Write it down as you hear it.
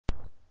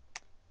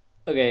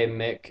Okay,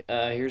 Mick,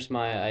 here's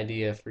my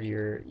idea for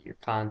your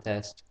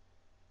contest.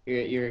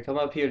 You're gonna come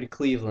up here to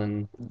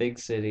Cleveland, the big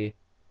city,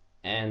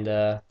 and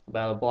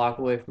about a block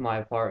away from my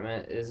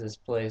apartment is this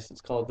place.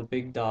 It's called the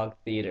Big Dog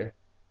Theater.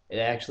 It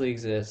actually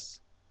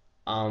exists.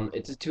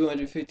 It's a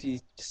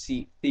 250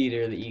 seat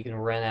theater that you can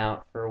rent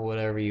out for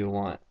whatever you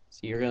want.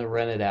 So you're gonna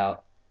rent it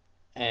out,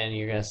 and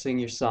you're gonna sing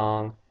your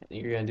song, and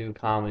you're gonna do a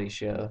comedy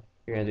show.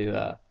 You're gonna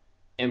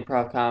do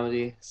improv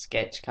comedy,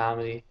 sketch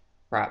comedy,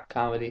 prop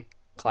comedy,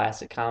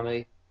 classic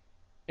comedy.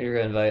 You're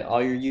gonna invite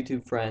all your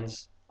YouTube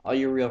friends, all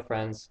your real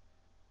friends.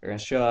 They're gonna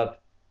show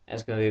up, and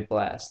it's gonna be a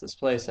blast. This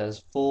place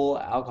has full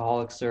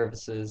alcoholic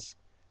services,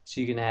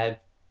 so you can have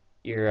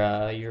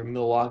your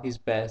Milwaukee's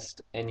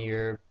Best and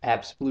your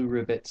Pabst Blue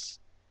Ribbits.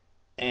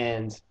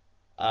 And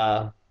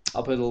uh,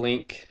 I'll put a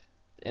link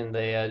in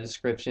the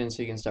description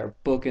so you can start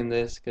booking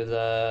this because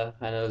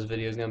I know this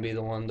video is gonna be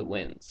the one that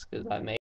wins because I made.